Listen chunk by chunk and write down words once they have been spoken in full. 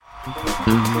I'm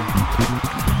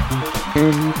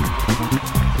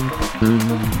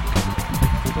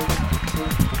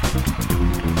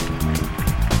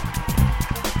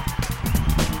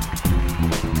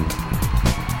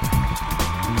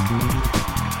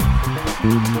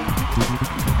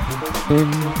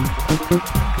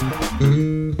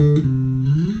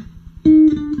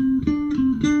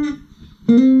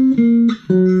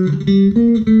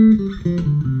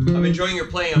enjoying your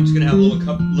playing. I'm just going to have a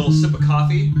little sip of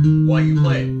coffee while you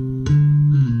play.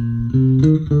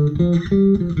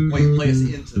 While you play us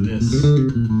into this.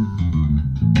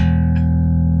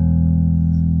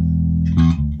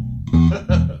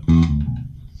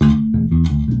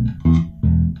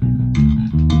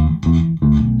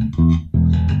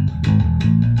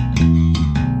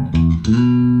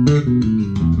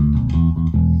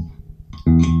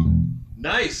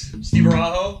 Nice. Steve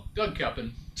Araujo. Doug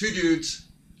Koeppen. Two dudes.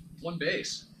 One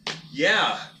bass.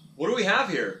 Yeah. What do we have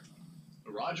here?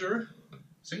 A Roger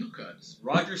single cut.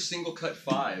 Roger single cut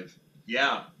 5.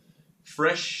 Yeah.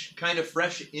 Fresh, kind of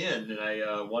fresh in, and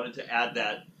I wanted to add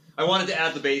that. I wanted to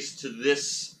add the bass to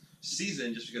this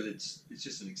season just because it's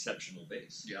just an exceptional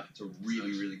bass. Yeah. It's a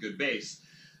really, really good bass.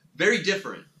 Very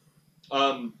different.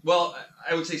 Well,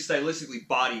 I would say stylistically,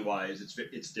 body-wise, it's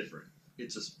different.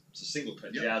 It's a single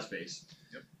cut jazz bass.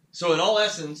 Yep. So in all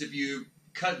essence, if you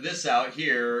cut this out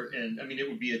here, and I mean, it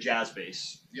would be a jazz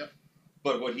bass. Yep.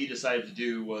 But what he decided to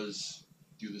do was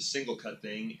do the single cut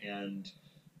thing and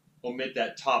omit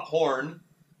that top horn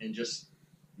and just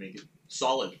make it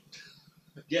solid.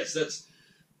 Yes, that's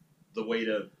the way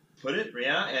to put it.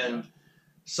 Yeah, and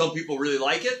some people really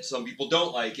like it. Some people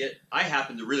don't like it. I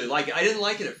happen to really like it. I didn't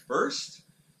like it at first,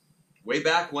 way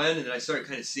back when, and then I started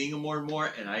kind of seeing them more and more,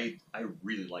 and I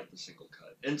really like the single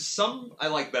cut. And some I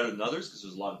like better than others because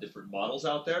there's a lot of different models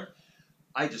out there.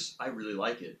 I really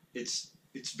like it. It's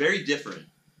very different.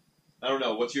 I don't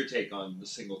know. What's your take on the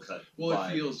single cut? Well,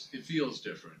 vibe? it feels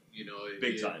different. You know,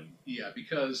 Big time. Yeah,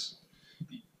 because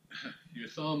your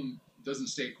thumb doesn't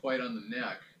stay quite on the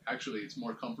neck. Actually, it's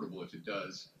more comfortable if it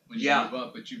does when you move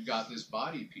up. But you've got this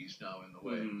body piece now in the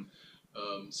way.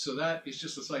 Mm-hmm. So that it's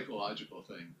just a psychological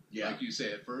thing. Yeah. Like you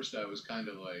say, at first I was kind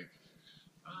of like,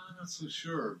 I'm not so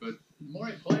sure. But the more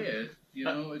I play it, you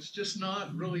know, it's just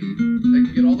not really. I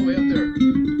can get all the way up there.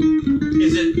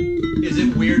 Is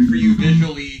it weird for you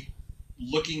visually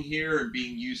looking here and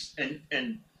being used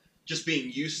and just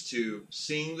being used to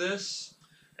seeing this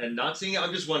and not seeing it?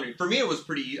 I'm just wondering. For me, it was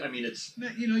pretty. I mean, it's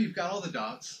you've got all the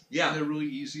dots. Yeah, and they're really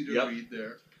easy to read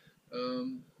there.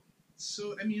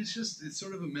 So I mean, it's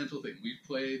sort of a mental thing. We've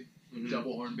played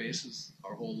double horn basses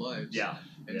our whole lives. Yeah,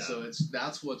 and so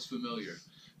that's what's familiar.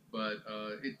 But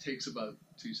it takes about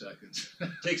 2 seconds.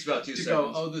 Takes about 2 to seconds.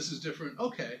 go, oh, this is different.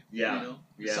 Okay. Yeah. You know,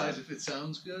 besides if it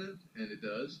sounds good, and it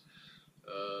does,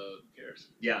 who cares?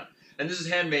 Yeah. And this is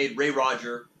handmade. Ray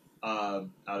Roger, out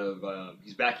of,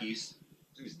 he's back east.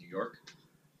 I think he's New York.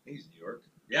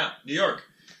 Yeah, New York.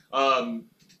 Hand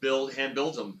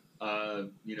builds them.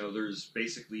 There's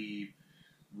basically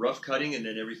rough cutting, and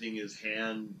then everything is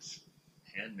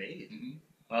handmade.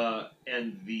 Mm-hmm.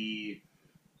 And the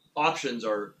options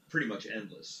are pretty much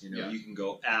endless. You can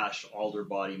go ash, alder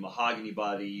body, mahogany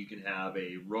body. You can have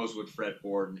a rosewood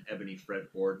fretboard, an ebony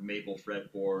fretboard, maple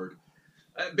fretboard,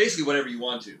 basically whatever you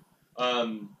want to.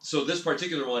 So this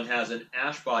particular one has an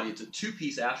ash body. It's a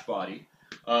 2-piece ash body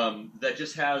that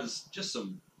just has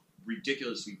some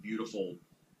ridiculously beautiful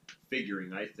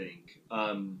figuring, I think.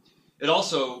 It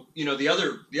also, the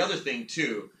other thing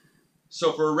too.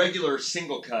 So for a regular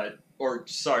single cut, for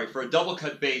a double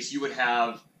cut bass, you would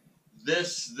have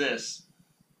this,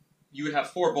 you would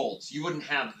have 4 bolts. You wouldn't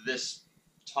have this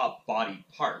top body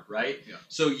part, right? Yeah.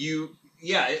 So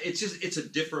it's a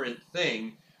different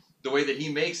thing. The way that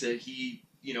he makes it,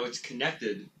 it's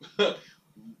connected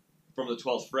from the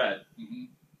 12th fret,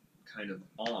 kind of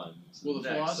on. Well, the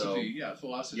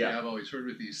philosophy I've always heard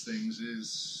with these things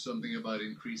is something about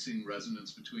increasing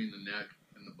resonance between the neck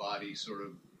and the body, sort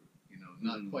of,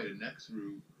 not quite a neck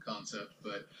through concept,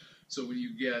 but so when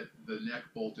you get the neck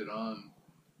bolted on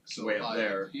so way high up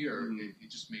there here, it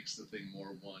just makes the thing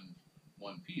more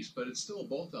one piece, but it's still a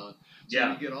bolt on. So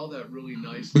you get all that really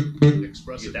nice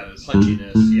expressiveness, that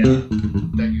punchiness,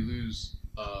 that you lose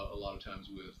a lot of times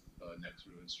with neck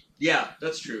through instruments. Yeah,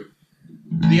 that's true.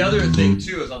 The other thing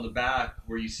too is on the back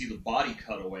where you see the body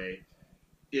cutaway.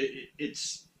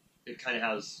 It's kind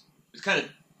of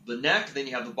the neck, then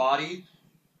you have the body,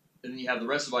 and then you have the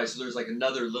rest of the body. So there's like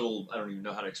another little, I don't even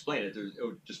know how to explain it. It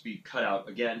would just be cut out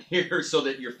again here so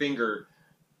that your finger,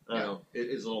 it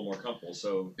is a little more comfortable.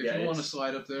 So if you want to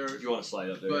slide up there,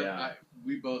 but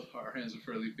we both, our hands are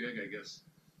fairly big, I guess.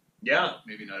 Yeah.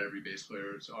 Maybe not every bass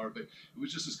players are, but it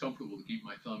was just as comfortable to keep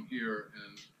my thumb here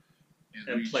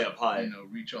and reach, play up high.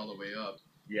 Reach all the way up.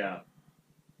 Yeah.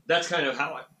 That's kind of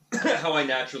how I how I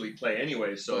naturally play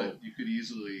anyway. So but you could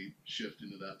easily shift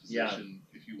into that position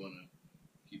if you want to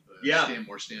keep a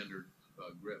more standard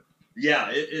grip.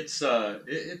 Yeah, it's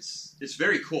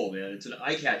very cool, man. It's an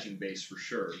eye-catching bass for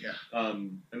sure. Yeah. I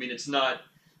mean, it's not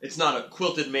a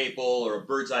quilted maple or a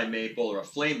bird's eye maple or a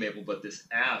flame maple, but this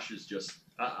ash is just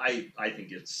I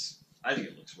think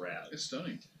it looks rad. It's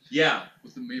stunning. Yeah,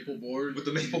 with the maple board. With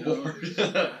the maple board. It's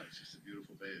just a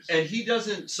beautiful bass. And he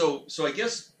doesn't. So I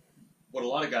guess what a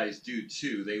lot of guys do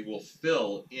too, they will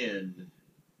fill in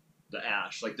the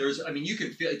ash. Like you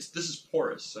can feel this is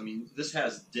porous. I mean, this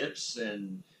has dips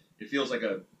and it feels like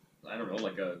an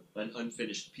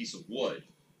unfinished piece of wood,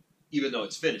 even though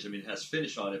it's finished. I mean, it has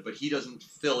finish on it, but he doesn't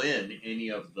fill in any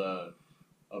of the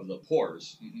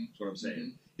pores. Mm-hmm. That's what I'm saying.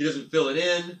 Mm-hmm. He doesn't fill it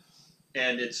in,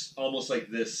 and it's almost like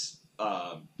this.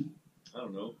 I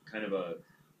don't know, kind of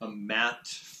a matte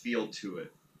feel to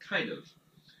it, kind of.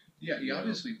 Yeah, he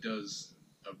obviously does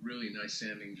a really nice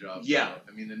sanding job. Yeah,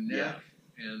 I mean the neck.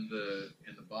 And the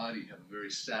body have a very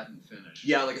satin finish.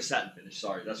 Yeah, like a satin finish.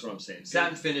 Sorry, that's what I'm saying.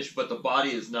 Satin finish, but the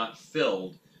body is not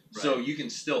filled, so you can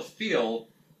still feel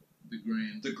the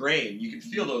grain. The grain. You can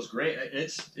feel those grain. And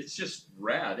it's just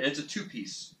rad. And it's a two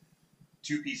pieces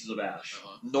of ash.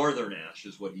 Uh-huh. Northern ash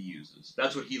is what he uses.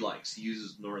 That's what he likes. He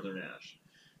uses northern ash,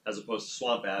 as opposed to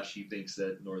swamp ash. He thinks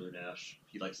that northern ash,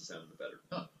 he likes the sound of it better.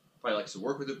 Huh. Probably likes to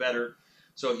work with it better.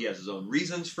 So he has his own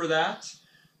reasons for that.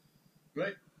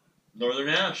 Right. Northern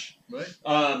ash. Right.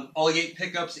 Ulyate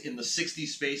pickups in the 60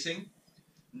 spacing,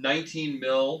 19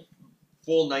 mil,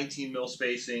 full 19 mil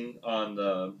spacing on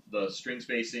the string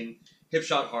spacing, hip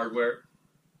shot hardware.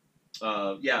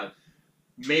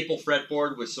 Maple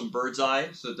fretboard with some bird's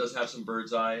eye, so it does have some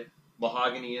bird's eye.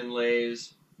 Mahogany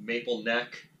inlays, maple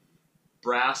neck,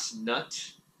 brass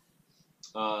nut,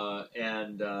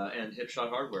 and hip shot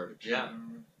hardware. Yeah,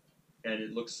 and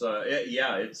it looks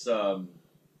it's.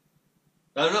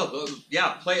 I don't know.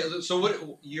 Yeah, play. So what?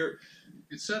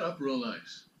 It's set up real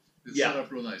nice. It's set up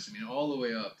real nice. I mean, all the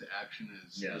way up, the action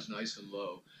is nice and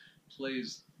low.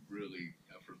 Plays really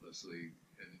effortlessly,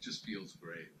 and it just feels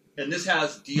great. And this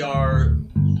has DR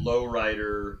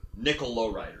lowrider, nickel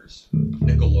lowriders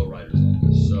on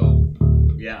this. So,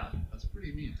 yeah, that's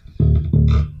pretty neat.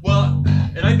 Well,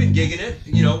 and I've been gigging it.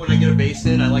 You know, when I get a bass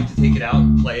in, I like to take it out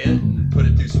and play it and put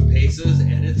it through some paces,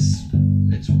 and it's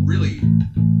really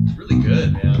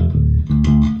good,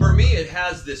 man. For me, it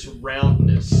has this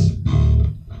roundness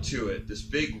to it, this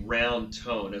big round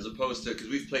tone, as opposed to, because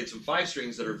we've played some 5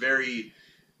 strings that are a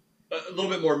little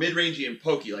bit more mid-rangey and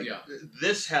pokey. Like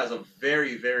this has a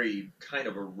very, very kind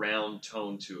of a round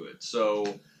tone to it.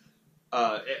 So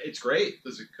it's great.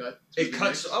 Does it cut? It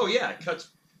cuts. Oh yeah, it cuts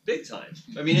big time.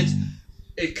 I mean,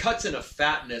 it cuts in a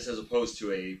fatness as opposed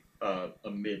to a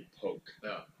mid poke.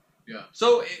 Yeah. Yeah.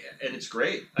 So, and it's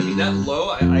great. I mean, that low,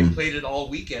 I played it all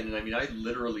weekend, and I mean, I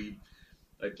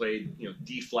played,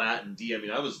 D flat and D. I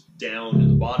mean, I was down to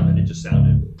the bottom, and it just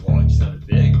sounded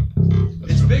big.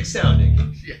 It's big sounding.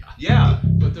 Yeah. Yeah.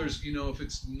 But there's, if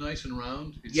it's nice and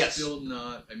round, it's still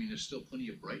not, I mean, there's still plenty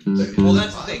of brightness. Well,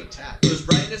 that's the thing. There's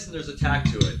brightness and there's attack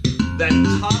to it. That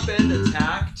top end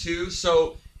attack, too,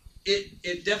 so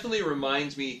it definitely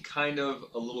reminds me kind of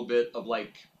a little bit of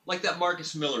like that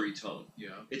Marcus Millery tone. Yeah.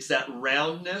 It's that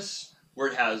roundness where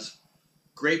it has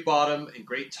great bottom and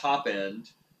great top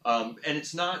end, and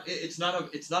it's not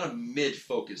a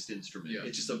mid-focused instrument. Yeah.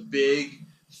 It's just a big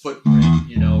footprint,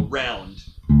 round,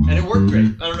 and it worked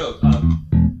great. I don't know.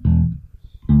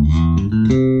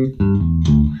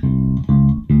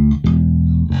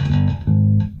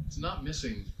 It's not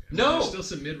missing. No, there's still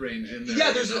some mid-range in there.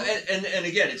 Yeah, there's and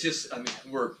again, it's just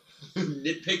we're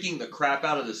nitpicking the crap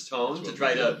out of this tone to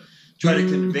try to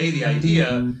convey the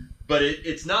idea, but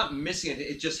it's not missing it.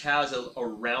 It just has a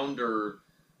rounder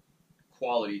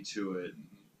quality to it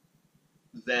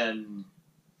than,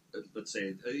 let's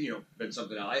say, than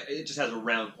something else. It just has a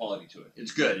round quality to it.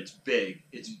 It's good. It's big.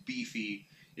 It's beefy.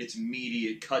 It's meaty.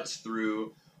 It cuts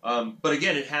through. But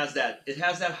again, it has that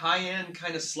high end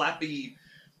kind of slappy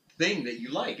thing that you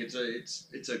like. It's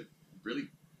a really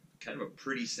kind of a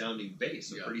pretty sounding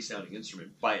bass, a pretty sounding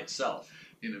instrument by itself.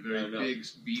 In a very big,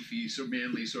 beefy,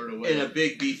 manly sort of way. In a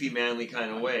big, beefy, manly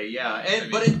kind of way, yeah.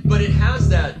 And but it has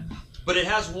that. But it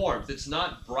has warmth. It's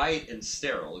not bright and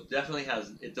sterile. It definitely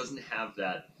has. It doesn't have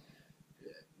that,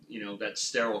 that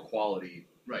sterile quality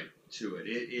to it.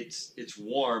 It's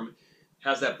warm,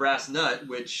 has that brass nut,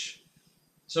 which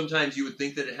sometimes you would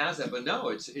think that it has that, but no,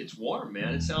 it's warm,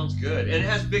 man. It sounds good, and it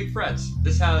has big frets.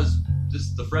 This has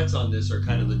the frets on this are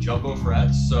kind of the jumbo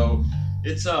frets, so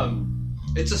it's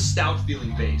a stout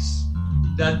feeling bass.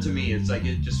 That to me, it's like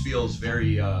it just feels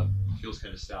very feels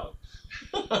kind of stout.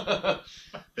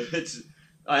 It's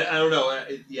I don't know.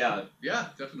 Yeah,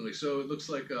 definitely. So it looks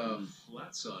like a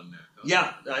flats on neck. Huh?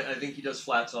 Yeah, I think he does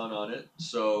flats on it,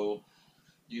 so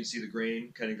you can see the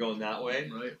grain kind of going that way.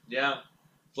 Right. Yeah,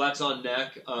 flats on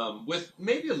neck with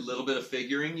maybe a little bit of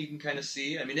figuring. You can kind of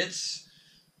see. I mean, it's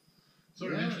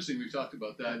sort of interesting. We've talked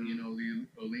about that. You know, the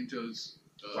Olintos,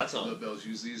 the bells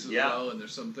use these as well, and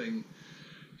there's something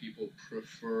people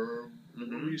prefer. What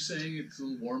were you saying? It's a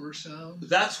little warmer sound?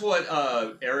 That's what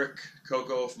Eric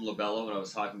Coco from Labello, when I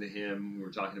was talking to him, we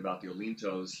were talking about the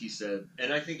Olintos, he said,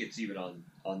 and I think it's even on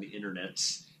the internet,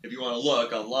 if you want to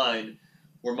look online,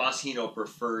 where Masahino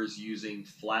prefers using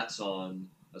flats on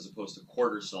as opposed to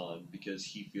quarters on, because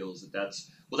he feels that's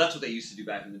what they used to do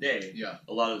back in the day. Yeah.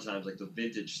 A lot of the times, like the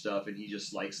vintage stuff, and he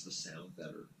just likes the sound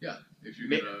better. Yeah, if you're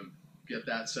going to get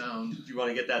that sound. If you want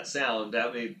to get that sound,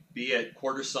 that may be it.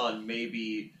 Quarters on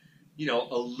maybe, you know,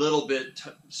 a little bit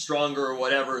stronger or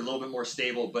whatever, a little bit more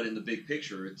stable, but in the big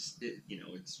picture, it's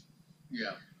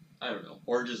I don't know,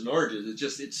 oranges and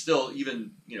oranges. It's still,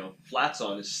 even, you know, flats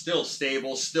on is still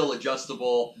stable, still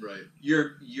adjustable. Right.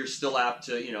 You're still apt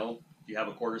to, you know, if you have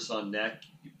a quarters on neck,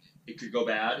 it could go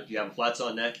bad. If you have a flats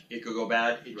on neck, it could go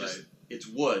bad. It's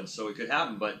wood, so it could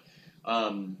happen, but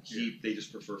they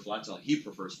just prefer flats on. He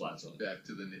prefers flats on. Back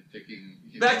to the nitpicking.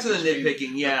 The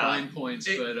fine points,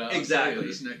 but exactly.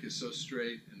 This neck is so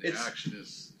straight, and the action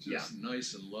is just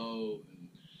nice and low. And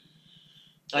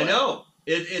I know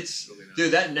it's really nice.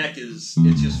 Dude, that neck it's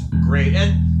just great.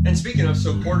 And speaking of,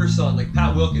 so quarters on, like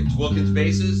Pat Wilkins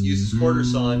basses uses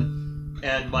quarters on,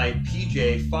 and my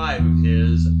PJ5 of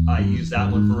his, I use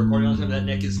that one for recording all the time. That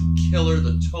neck is killer.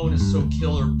 The tone is so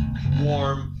killer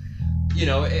warm. You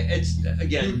know, it's,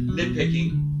 again,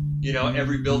 nitpicking. You know,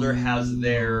 every builder has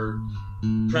their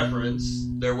preference,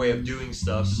 their way of doing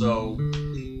stuff. So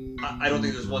I don't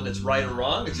think there's one that's right or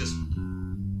wrong. It's just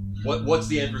what's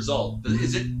the end result?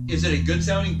 Is it a good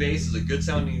sounding bass? Is it a good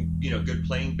sounding, you know, good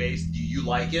playing bass? Do you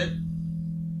like it?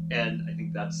 And I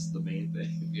think that's the main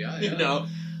thing. Yeah. You know,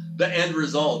 the end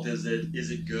result, is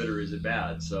it good or is it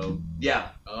bad? So yeah,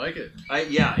 I like it.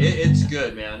 It's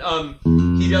good, man.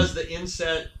 He does the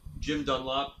inset Jim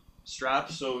Dunlop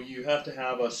strap, so you have to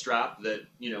have a strap that,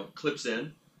 you know, clips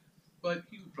in. But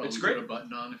you would probably put a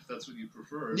button on if that's what you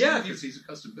prefer. Yeah, because he's a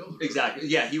custom builder. Exactly.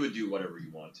 Yeah, he would do whatever you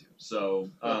want to.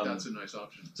 So that's a nice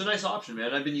option. It's a nice option,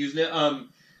 man. I've been using it.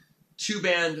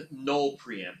 2-band Noll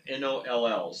preamp,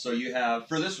 Noll. So you have,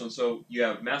 for this one, so you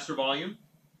have master volume,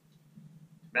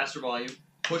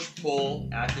 push pull,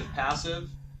 active passive,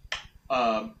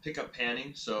 pickup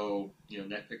panning, so, you know,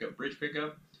 neck pickup, bridge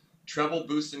pickup, treble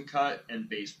boost and cut, and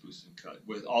bass boost and cut,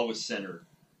 with center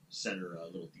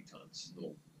little detons,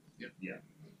 yeah.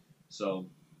 So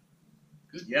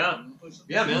good. Yeah,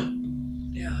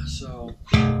 man. Yeah. So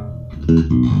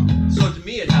to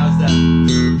me, it has that.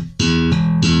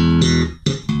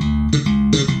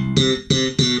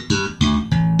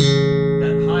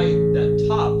 That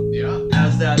top,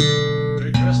 has that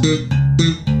very crisp.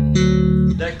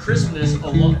 That crispness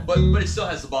along, but it still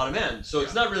has the bottom end, so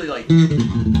it's not really like.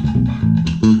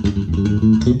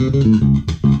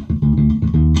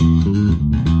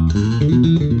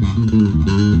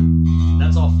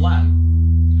 That's all flat,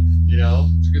 you know.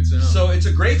 It's a good sound. So it's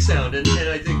a great sound, and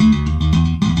I think.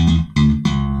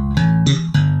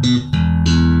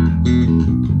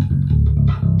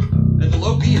 And the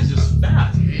low B is just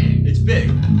fat. It's big.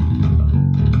 And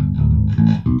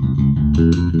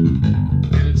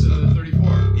it's a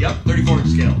 34. Yep, 34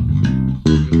 scale.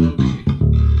 Good low B.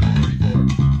 34.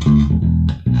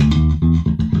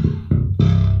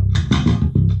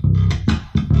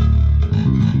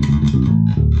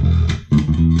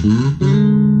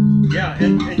 Yeah,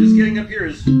 and just getting up here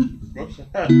is. Whoops.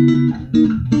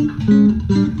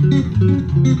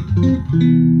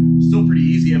 Still pretty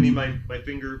easy. I mean, my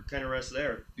finger kind of rests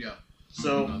there. Yeah.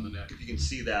 So on the neck. if you can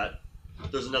see that,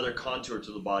 there's another contour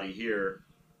to the body here.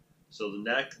 So the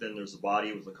neck, then there's the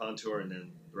body with the contour, and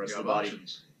then the rest of the body.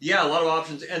 Options. Yeah, a lot of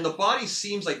options. And the body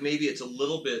seems like maybe it's a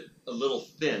little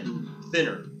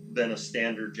thinner than a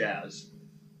standard jazz.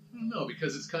 I don't know,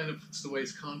 because it's the way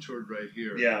it's contoured right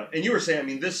here. Yeah, and you were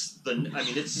saying,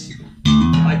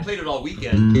 I played it all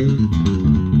weekend,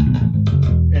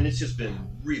 and it's just been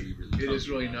really, really It is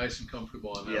really nice and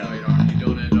comfortable on that right Yeah. arm. You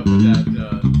don't end up with that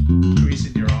crease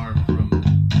in your arm from...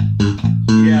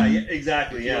 Yeah,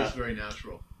 exactly, It feels very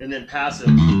natural. And then passive.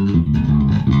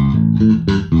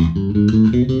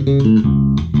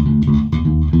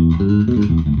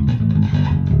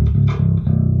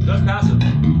 That's passive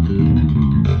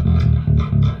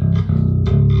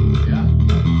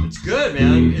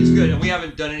man. It's good. And we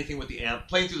haven't done anything with the amp.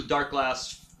 Playing through the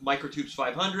Darkglass Microtubes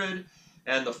 500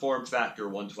 and the Form Factor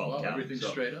 112 cab. Everything's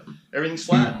straight up. Everything's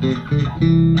flat. Yeah,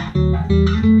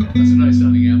 that's a nice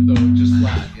sounding amp, though. Just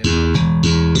flat. You know?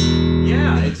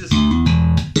 Yeah, it's just.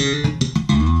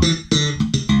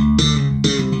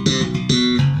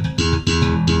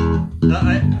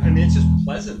 I mean, it's just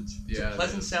pleasant. It's a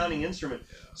pleasant sounding instrument.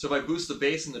 Yeah. So if I boost the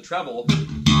bass and the treble,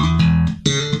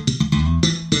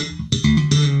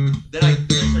 then I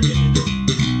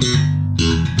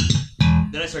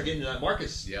start getting into that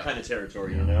Marcus kind of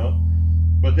territory, you know.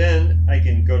 But then I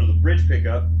can go to the bridge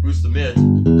pickup, boost the mids,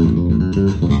 and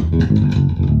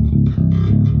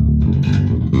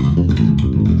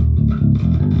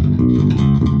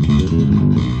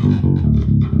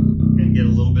get a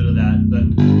little bit of that.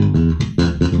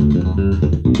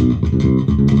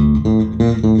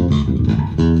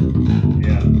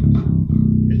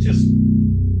 It's just,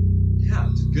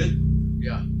 it's a good,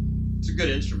 it's a good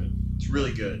instrument. It's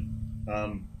really good.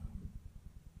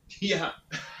 Here,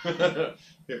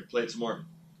 play it some more.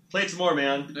 Play it some more,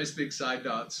 man. Nice big side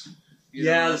dots. You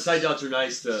know, know, the side dots are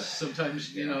nice to.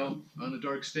 Sometimes, you know, on a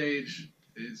dark stage,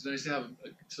 it's nice to have a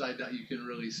side dot you can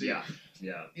really see. Yeah.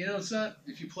 You know, it's not,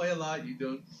 if you play a lot, you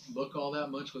don't look all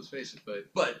that much, let's face it,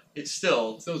 but it's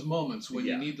still. It's those moments when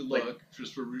you need to look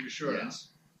just for reassurance.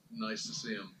 Yeah. Nice to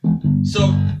see them.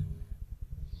 So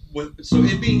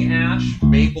it being ash,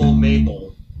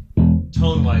 maple,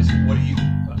 tone-wise, what do you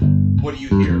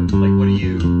hear? Like, what do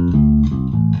you?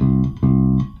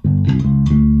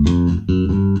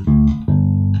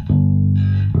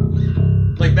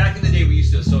 Like back in the day, we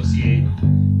used to associate,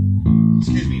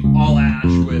 all ash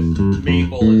with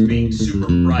maple as being super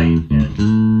bright, and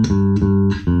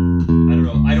I don't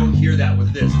know. I don't hear that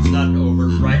with this. It's not an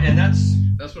overt bright, and that's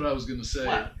what I was going to say.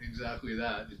 Flat. Exactly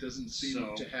that. It doesn't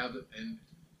seem to have an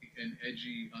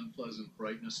edgy, unpleasant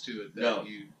brightness to it that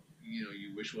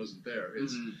you wish wasn't there.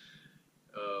 It's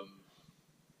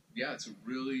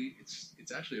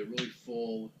it's actually a really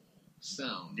full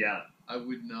sound. Yeah. I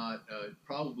would not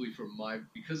probably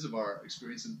because of our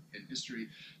experience and history,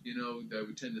 you know, I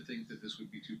would tend to think that this would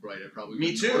be too bright. I probably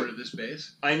wouldn't order this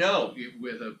bass. I know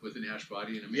with an ash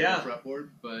body and a maple fretboard,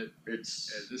 but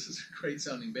this is a great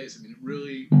sounding bass. I mean,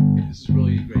 this is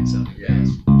really a great sounding bass.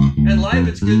 And live,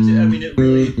 it's good too. I mean, it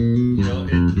really, you know,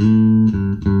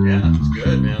 it's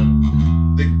good, man.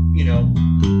 The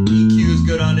EQ is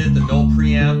good on it. The Noll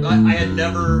preamp. I had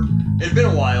never. It had been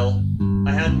a while.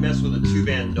 I hadn't messed with a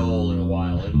 2-band Noll in a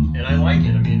while, and I like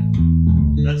it. I mean,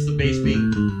 that's the bass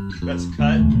being, that's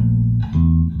cut,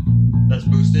 that's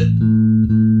boosted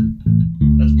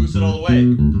all the way.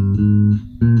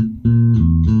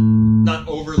 Not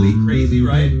overly crazy,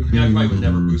 right? Yeah, I probably would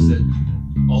never boost it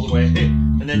all the way.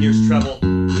 And then here's treble.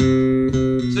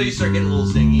 So you start getting a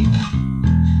little zingy.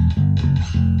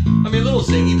 I mean, a little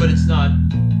zingy, but it's not.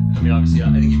 I mean, obviously, I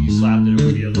think if you slapped it, it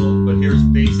would be a little. But here's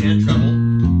bass and treble.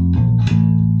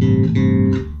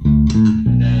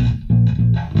 And then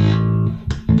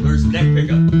there's neck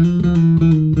pickup.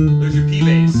 There's your P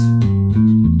bass.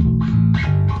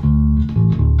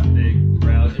 Big,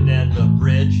 round, and then the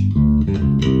bridge.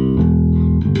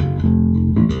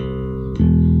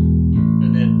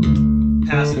 And then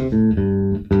passive.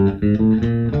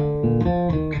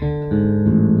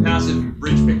 Passive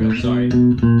bridge pickup, sorry.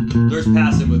 There's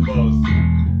passive with both.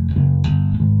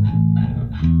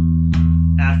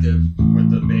 Active with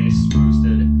the bass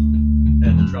boosted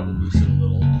and the treble boosted a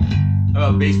little.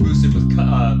 Bass boosted with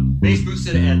bass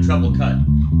boosted and treble cut.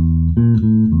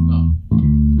 Oh.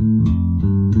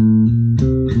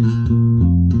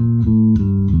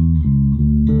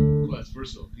 Well, that's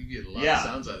versatile. You get a lot of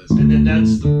sounds out of this. And then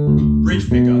that's the bridge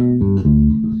pickup.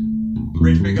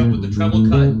 Bridge pickup with the treble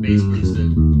cut, bass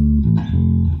boosted.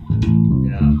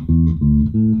 Yeah.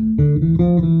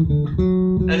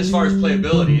 And as far as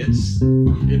playability, it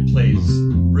plays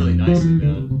really nicely,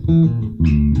 man.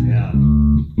 Yeah.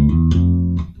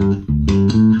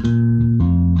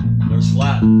 There's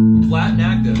flat and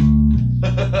active.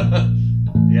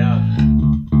 Yeah.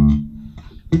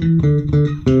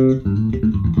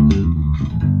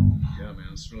 Yeah, man,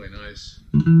 it's really nice.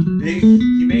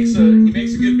 He makes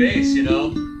a good bass, you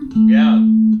know. Yeah.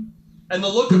 And the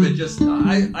look of it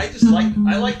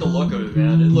I like the look of it,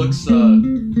 man. It looks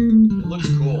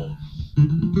cool.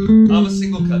 I'm a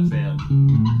single cut fan.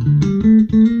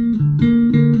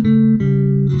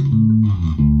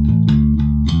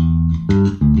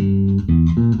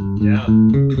 Yeah.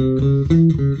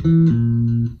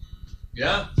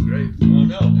 Yeah, it's great. I don't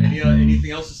know.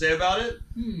 Anything else to say about it?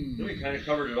 I think we kind of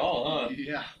covered it all, huh?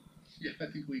 Yeah. Yeah, I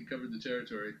think we covered the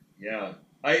territory. Yeah.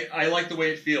 I like the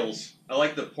way it feels. I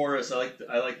like the porous. I like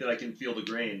that I can feel the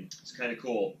grain. It's kind of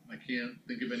cool. I can't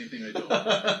think of anything I don't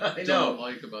I know. don't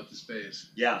like about the space.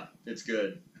 Yeah, it's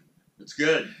good. It's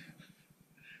good.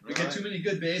 We get too many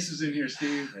good bases in here,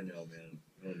 Steve. I know, man.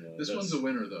 I know. This one's a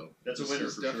winner, though. That's a winner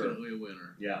for sure. Definitely a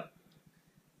winner. Yeah.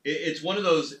 It's one of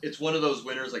those. It's one of those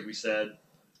winners, like we said.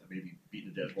 Maybe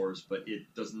beating a dead horse, but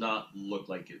it does not look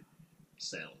like it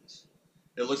sounds.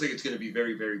 It looks like it's going to be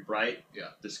very, very bright.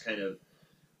 Yeah. This kind of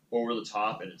over the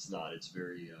top, and it's not. It's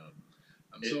very.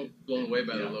 I'm so blown away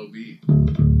by the low B.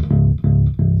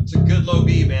 It's a good low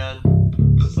B, man.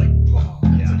 It's like, oh,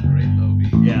 that's a great low B.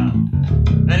 Yeah.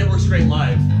 And it works great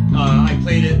live. I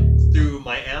played it through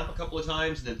my amp a couple of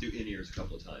times, and then through in-ears a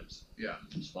couple of times. Yeah.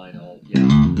 It's fine.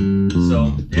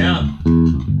 So, yeah.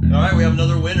 All right, we have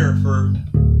another winner for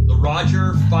the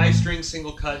Roger 5-string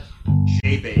single cut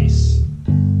J bass.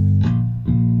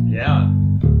 Yeah.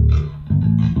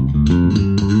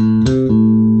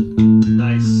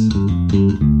 Nice.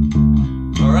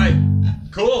 All right.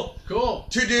 Cool.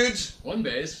 2 dudes. 1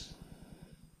 bass.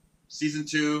 Season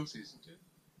 2.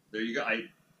 There you go.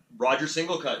 Roger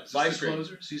single cut 5-string.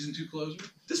 Closer? Season 2 closer?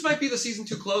 This might be the season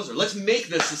 2 closer. Let's make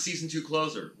this the season 2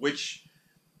 closer, which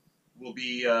will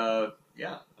be I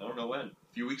don't know when.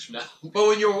 A few weeks from now. But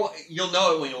when you'll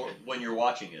know it when you're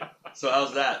watching it. So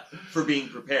how's that for being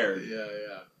prepared? Yeah.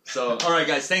 So all right,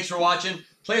 guys, thanks for watching.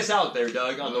 Play us out there,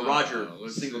 Doug, on the Roger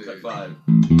single cut 5.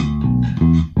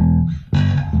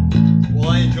 Well,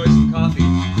 I enjoy some coffee.